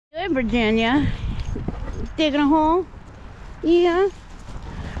Hey, Virginia. Digging a hole? Yeah.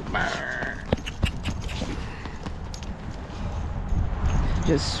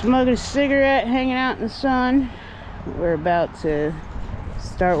 Just smoking a cigarette, hanging out in the sun. We're about to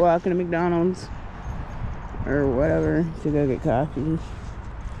start walking to McDonald's or whatever to go get coffee.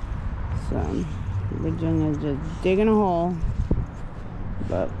 So Virginia's just digging a hole.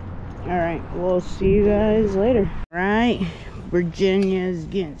 But alright, we'll see you guys later. Right, Virginia's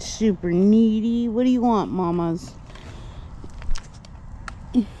getting super needy. What do you want, mamas?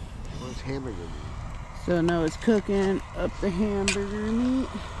 What's hamburger meat? So Noah's cooking up the hamburger meat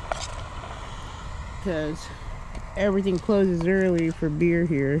because everything closes early for beer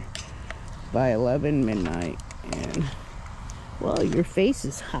here by 11 midnight. And well, your face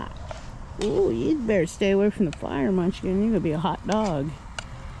is hot. Oh, you better stay away from the fire, Munchkin. You're gonna be a hot dog.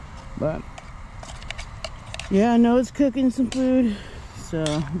 But yeah, Noah's cooking some food, so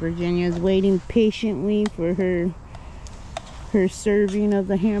Virginia's waiting patiently for her serving of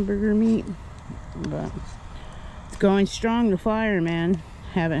the hamburger meat. But it's going strong, the fire, man.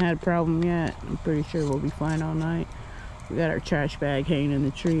 Haven't had a problem yet. I'm pretty sure we'll be fine all night. We got our trash bag hanging in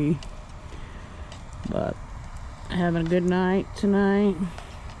the tree. But having a good night tonight.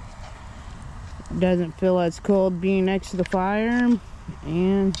 Doesn't feel as cold being next to the fire.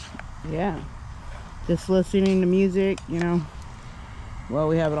 And yeah, just listening to music, you know. Well,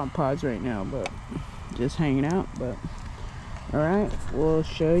 we have it on pause right now, but just hanging out. But alright, we'll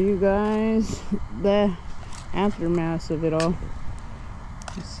show you guys the aftermath of it all.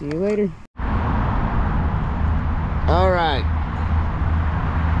 See you later. Alright.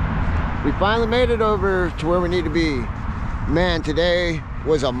 We finally made it over to where we need to be. Man, today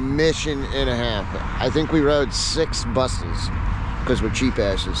was a mission and a half. I think we rode 6 buses because we're cheap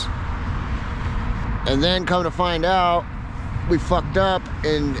asses. And then come to find out, we fucked up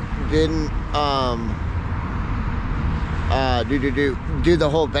and didn't do the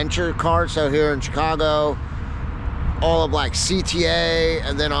whole venture card. So here in Chicago, all of like CTA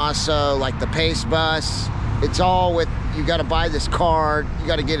and then also like the Pace bus, it's all with, you got to buy this card, you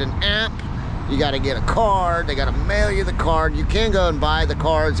got to get an app, you got to get a card, they got to mail you the card. You can go and buy the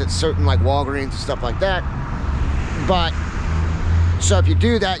cards at certain like Walgreens and stuff like that, but so if you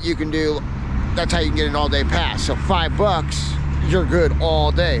do that, you can do, that's how you can get an all-day pass. So $5, you're good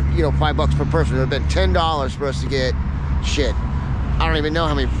all day. You know, $5 per person. It would have been $10 for us to get shit. I don't even know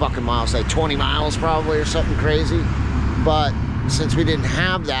how many fucking miles, like 20 miles probably or something crazy. But since we didn't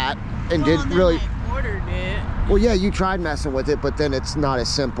have that and didn't really ordered it. Well, yeah, you tried messing with it, but then it's not as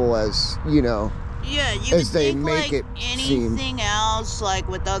simple as, you know, yeah, you as they think make like it seem. anything else, like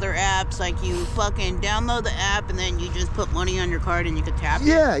with other apps, like you fucking download the app and then you just put money on your card and you can tap it.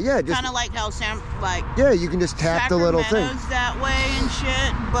 Yeah, just kind of like how yeah, you can just tap the little thing. Sacramento's that way and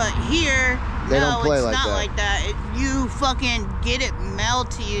shit, but here They no, don't play it's like not that. like that. You fucking get it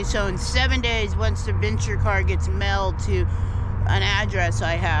mailed to you. So in 7 days, once the venture card gets mailed to an address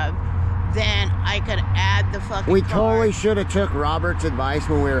I have, then I could add the fucking We card. totally should have took Robert's advice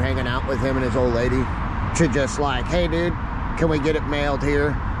when we were hanging out with him and his old lady to just like, hey dude, can we get it mailed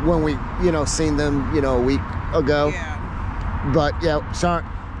here? When we, you know, seen them, you know, a week ago. Yeah. But yeah,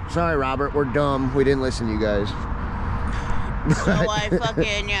 sorry Robert, we're dumb. We didn't listen to you guys. So I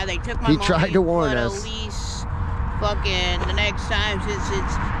fucking, yeah, they took my money. He tried to warn but us. At least fucking the next time, since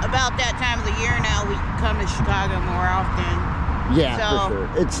it's about that time of the year now, we come to Chicago more often. Yeah, so for sure.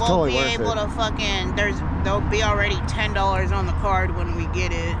 It's we'll totally be worth able it. to fucking, there'll be already $10 on the card when we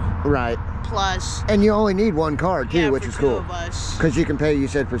get it. Right. Plus, And you only need one card too, yeah, which for is two cool. of us. Because you can pay, you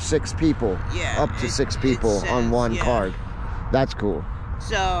said, for 6 people. Yeah, Up to 6 people it on says, one yeah. card. That's cool.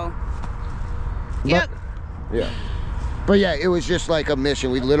 So, But, yep. yeah. But yeah, it was just like a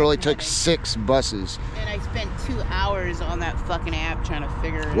mission. We literally took 6 buses. And I spent 2 hours on that fucking app trying to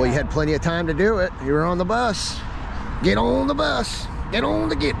figure it out. Well, you had plenty of time to do it. You were on the bus. Get on the bus. Get on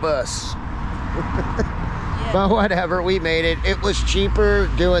the get bus. Yeah. But whatever, we made it. It was cheaper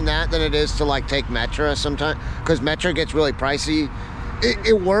doing that than it is to like take Metra sometimes, because Metra gets really pricey.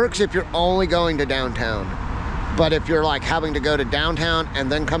 It works if you're only going to downtown. But if you're like having to go to downtown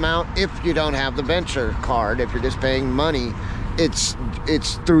and then come out, if you don't have the venture card, if you're just paying money, it's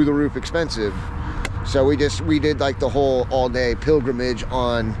through the roof expensive. So we did like the whole all day pilgrimage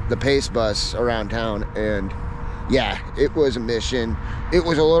on the Pace bus around town, and yeah, it was a mission. It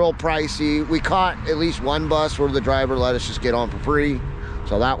was a little pricey. We caught at least one bus where the driver let us just get on for free,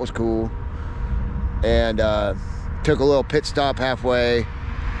 so that was cool. And took a little pit stop halfway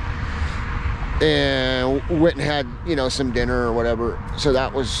and went and had, you know, some dinner or whatever, so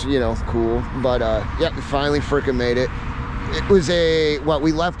that was, you know, cool. But yeah, we finally freaking made it. it was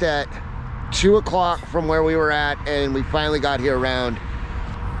we left at 2 o'clock from where we were at, and we finally got here around,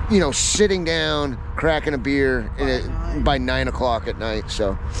 you know, sitting down, cracking a beer by 9 o'clock at night.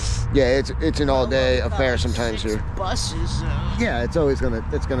 So yeah, it's an all-day affair sometimes here. Buses. Yeah, it's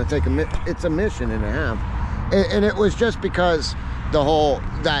gonna take it's a mission and a half, and it was just because the whole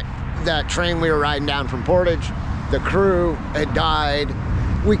that train we were riding down from Portage, the crew had died.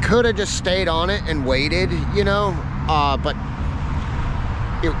 We could have just stayed on it and waited, you know, but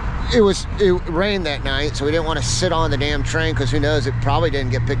it rained that night, so we didn't want to sit on the damn train, because who knows, it probably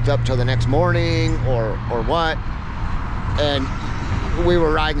didn't get picked up till the next morning or what. And we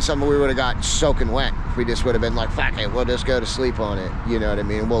were riding something, we would have got soaking wet if we just would have been like, fuck it, we'll just go to sleep on it, you know what I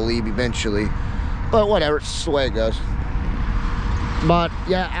mean? We'll leave eventually, but whatever, it's just the way it goes. But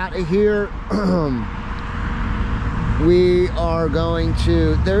yeah, out of here we are going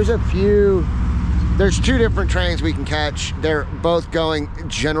to, there's 2 different trains we can catch. They're both going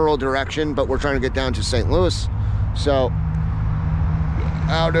general direction, but we're trying to get down to St. Louis. So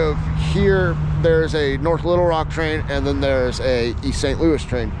out of here, there's a North Little Rock train, and then there's a East St. Louis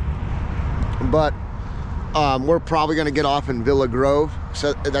train. But we're probably going to get off in Villa Grove,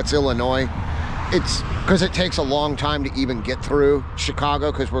 so that's Illinois. It's because it takes a long time to even get through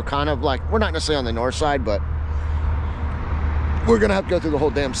Chicago, because we're kind of like, we're not necessarily on the north side, but we're going to have to go through the whole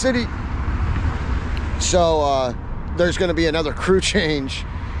damn city. So there's going to be another crew change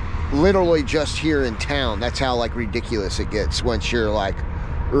literally just here in town. That's how like ridiculous it gets once you're like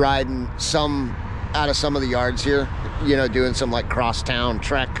riding out of some of the yards here, you know, doing some like crosstown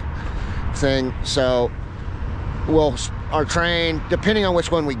trek thing. So our train, depending on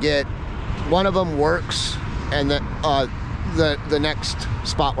which one we get, one of them works, and the next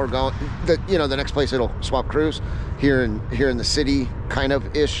spot we're going, the next place it'll swap crews here in the city, kind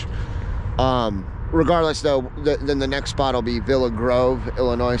of ish. Regardless though, then the next spot will be Villa Grove,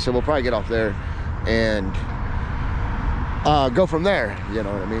 Illinois. So we'll probably get off there and go from there, you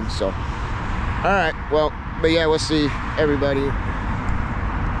know what I mean? So all right, well, but yeah, we'll see everybody.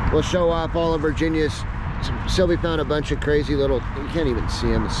 We'll show off all of Virginia's. Sylvie found a bunch of crazy little, you can't even see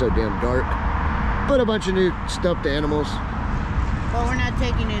them, it's so damn dark, but a bunch of new stuffed animals. Well, we're not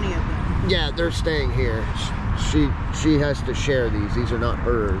taking any of them. Yeah, they're staying here. She has to share these are not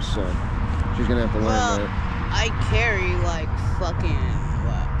hers, so she's gonna have to learn that. I carry like fucking,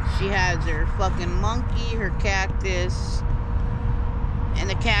 what? She has her fucking monkey, her cactus, and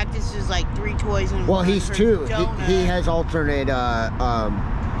the cactus is like 3 toys in one. Well, he's 2. He has alternate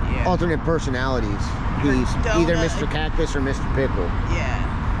alternate personalities. He's either Mr. Cactus or Mr. Pickle.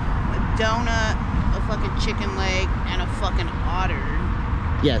 Yeah. A donut, a fucking chicken leg, and a fucking otter.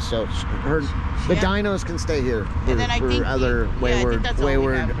 Yeah, so the dinos can stay here for, and then I think other wayward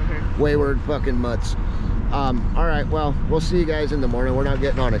fucking mutts. All right, well, we'll see you guys in the morning. We're not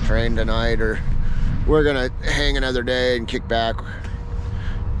getting on a train tonight, or we're gonna hang another day and kick back.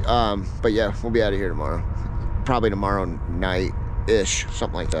 But yeah, we'll be out of here tomorrow. Probably tomorrow night-ish,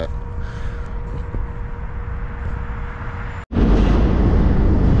 something like that.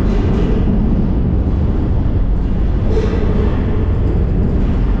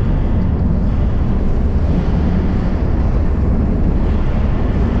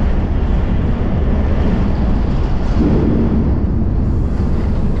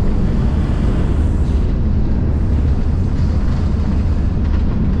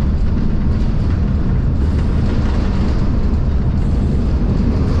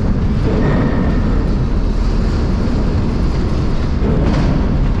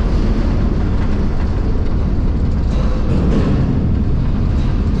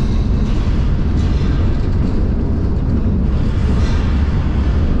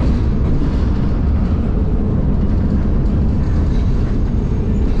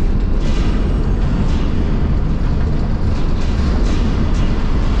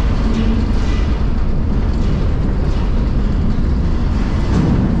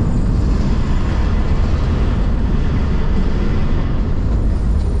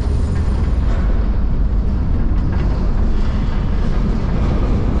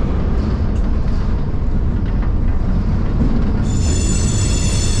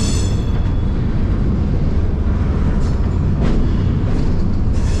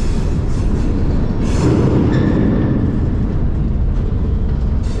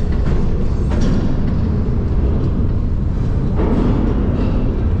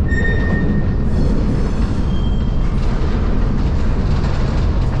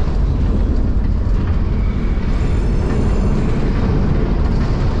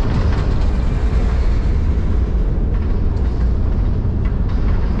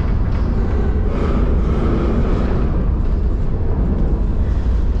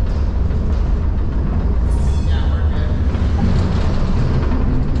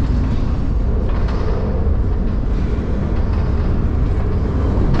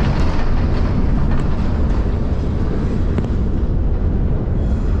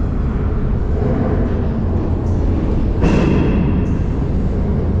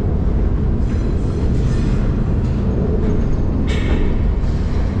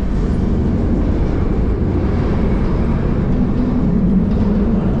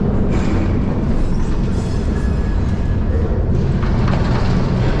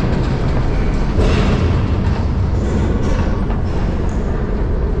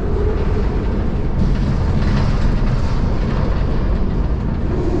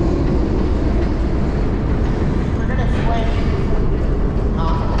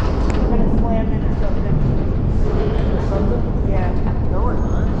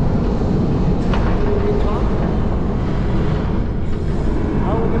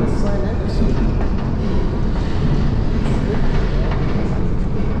 Slam into something.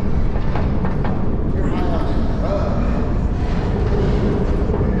 You're high on that road.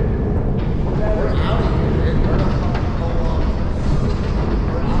 We're out of here, dude. We're not fucking hold on.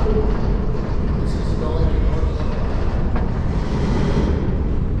 We're out. This is going to North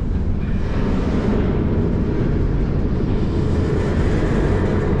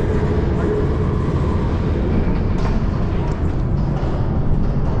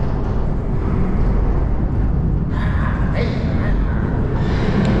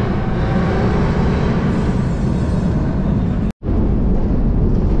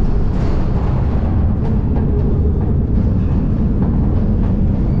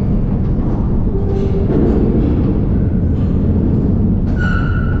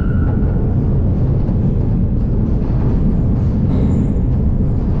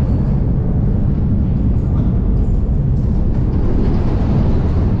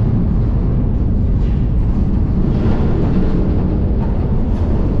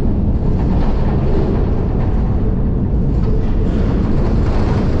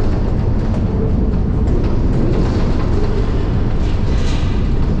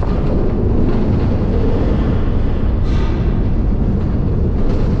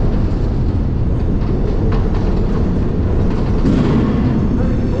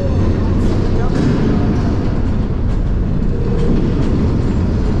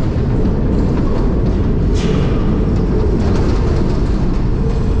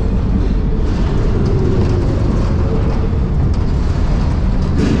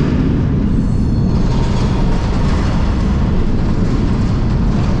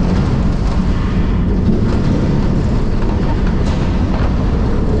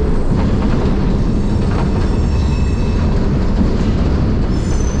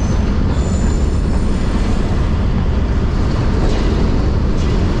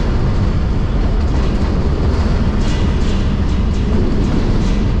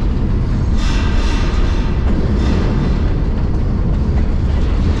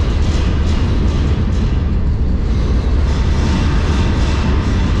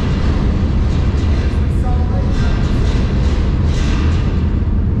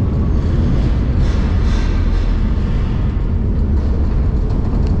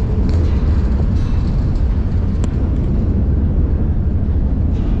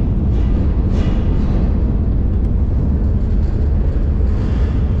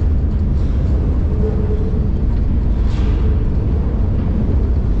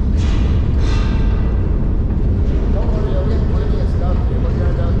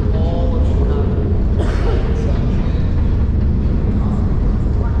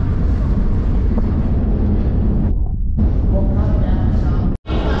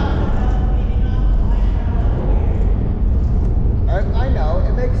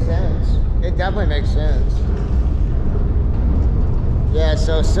definitely makes sense. Yeah,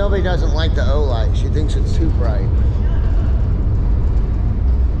 so Sylvie doesn't like the O-light. She thinks it's too bright.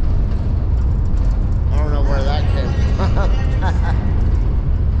 I don't know where that came from.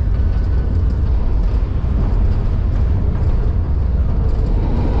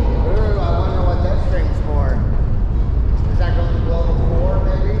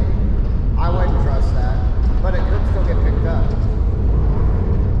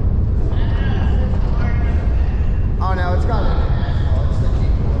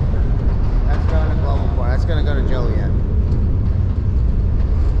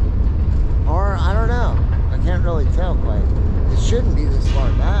 Shouldn't be this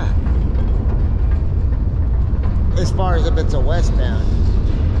far back. As far as if it's a westbound.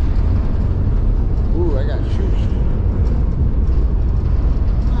 Ooh, I got shoes.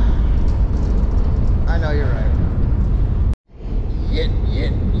 I know you're right. Yit.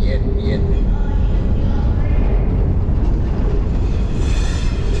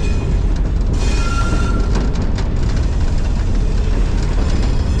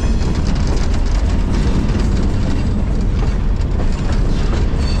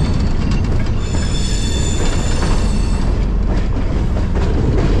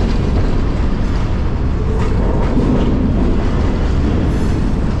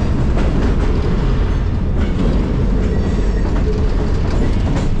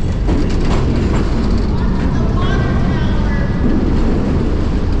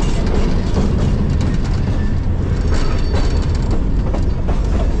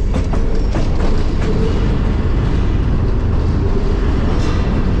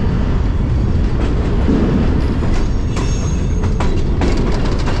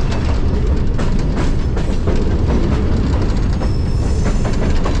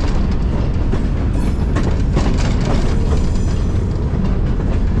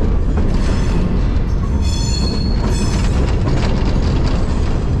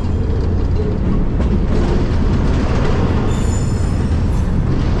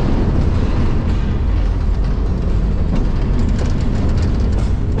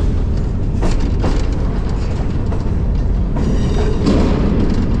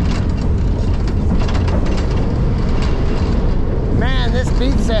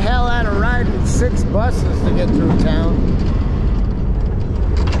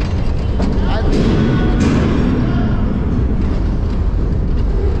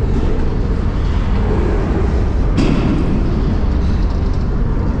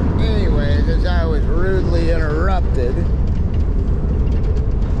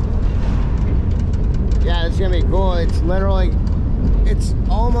 gonna be cool. It's literally, it's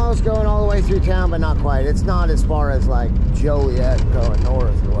almost going all the way through town, but not quite. It's not as far as like Joliet going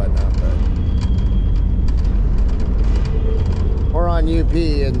north or whatnot, but we're on UP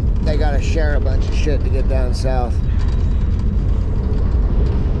and they gotta share a bunch of shit to get down south.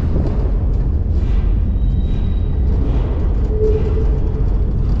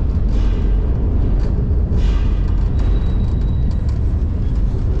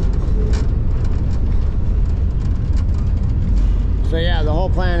 So yeah, the whole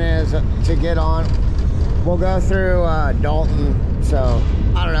plan is to get on. We'll go through Dalton. So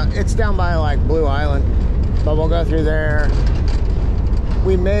I don't know. It's down by like Blue Island, but we'll go through there.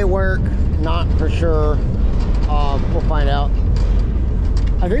 We may work, not for sure. We'll find out.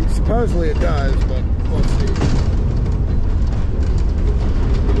 I think supposedly it does, but we'll see.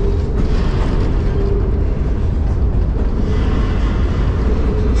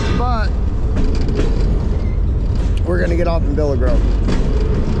 But we're gonna get off in Villa Grove,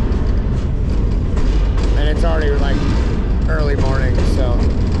 and it's already like early morning, so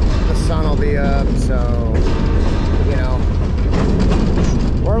the sun will be up. So you know,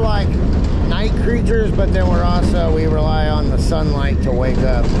 we're like night creatures, but then we rely on the sunlight to wake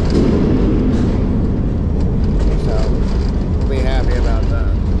up. So we'll be happy about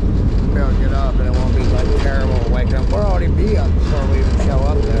that. We'll be able to get up, and it won't be like terrible waking up. We'll already be up before we even show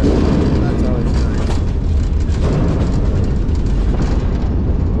up there. That's always nice.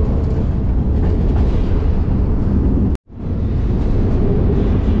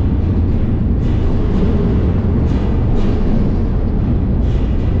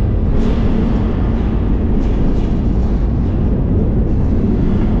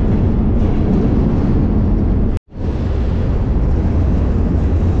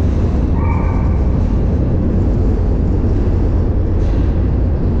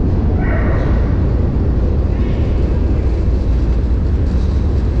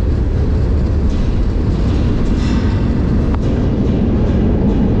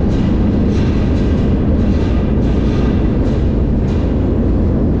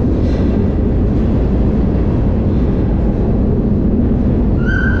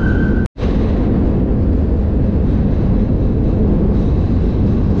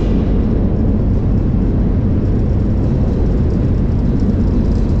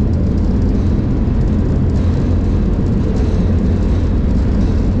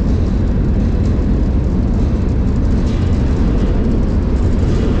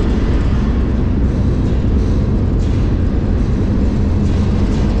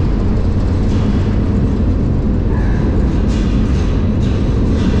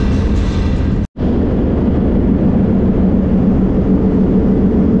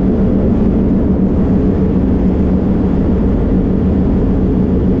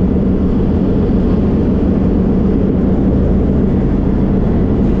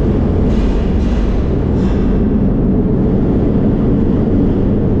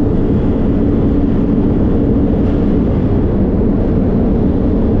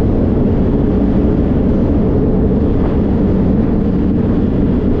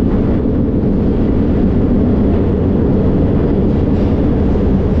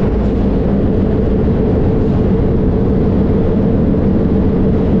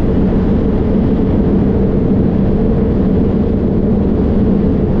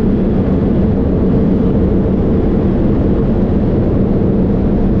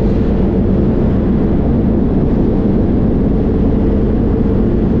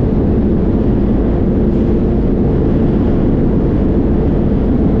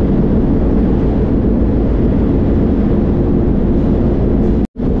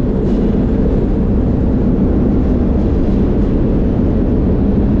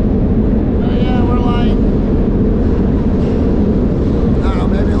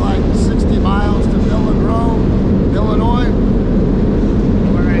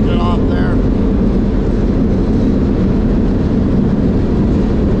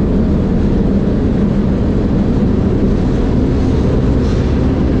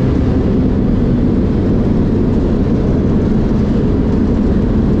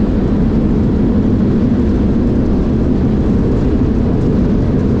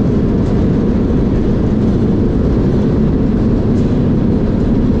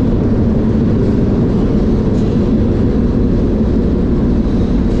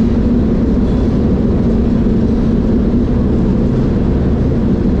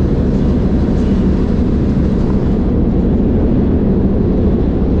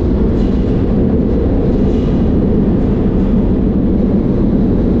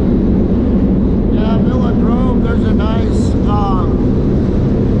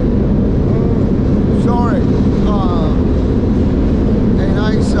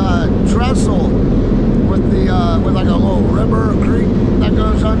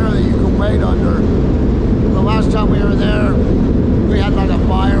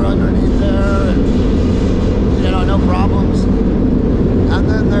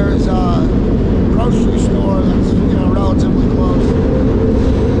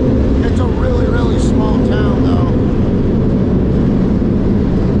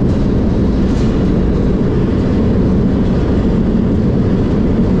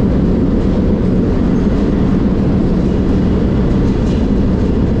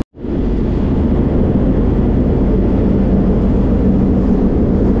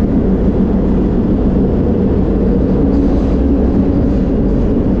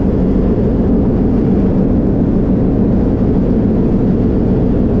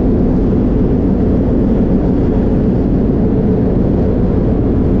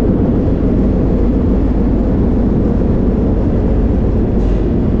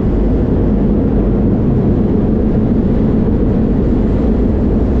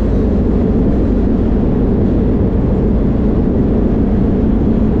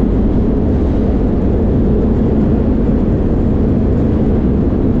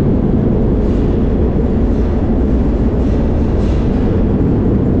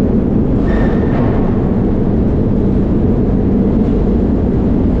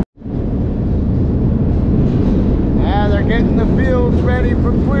 ready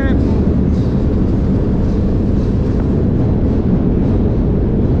for planting.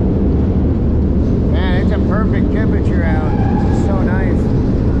 Man, it's a perfect temperature out. It's so nice.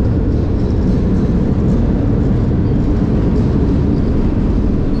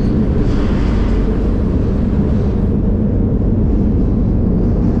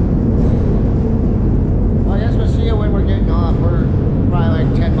 Well, I guess we'll see you when we're getting off. We're probably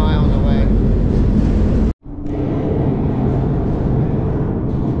like 10 miles away.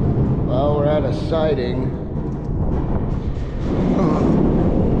 Well, we're at a sighting.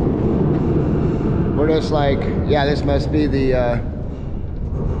 We're just like, yeah, this must be the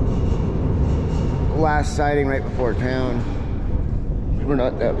last sighting right before town. We're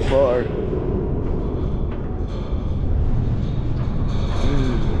not that far.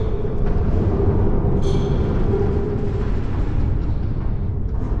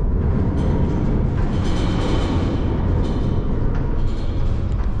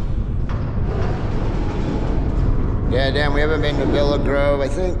 Yeah, damn, we haven't been to Villa Grove. I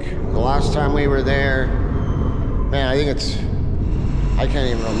think the last time we were there, man, I think it's, I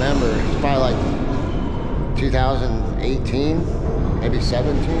can't even remember. It's probably like 2018, maybe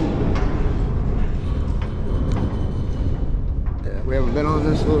 17. Yeah, we haven't been on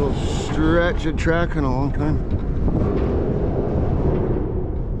this little stretch of track in a long time.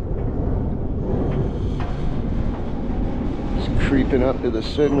 It's creeping up to the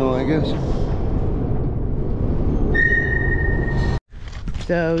signal, I guess.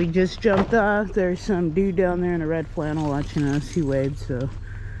 So we just jumped off. There's some dude down there in a red flannel watching us. He waved, so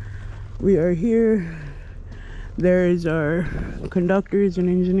we are here. There's our conductors and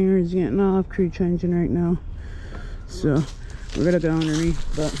engineers getting off, crew changing right now. So we're gonna go underneath,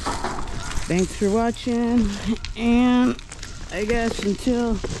 but thanks for watching, and I guess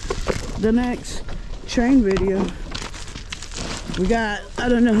until the next train video, we got, I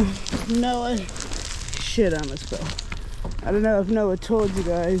don't know, Noah, shit, I must go. I don't know if Noah told you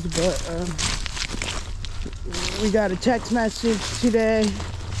guys, but we got a text message today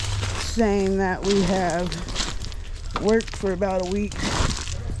saying that we have worked for about a week.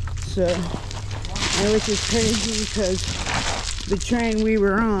 So, and which is crazy because the train we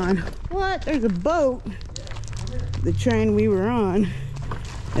were on, what? There's a boat. The train we were on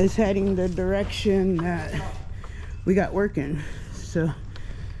is heading the direction that we got working. So,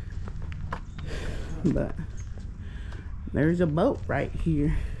 but there's a boat right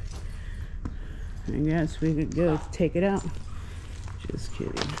here. I guess we could go take it out. Just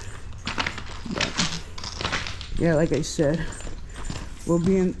kidding. But, yeah, like I said, we'll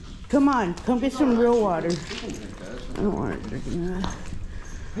be in. Come on, come get some real water. I don't want to drink that.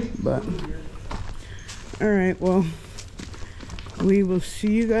 But, alright, well, we will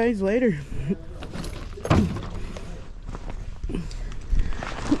see you guys later.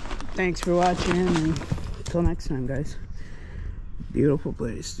 Thanks for watching, and until next time, guys. Beautiful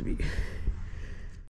place to be.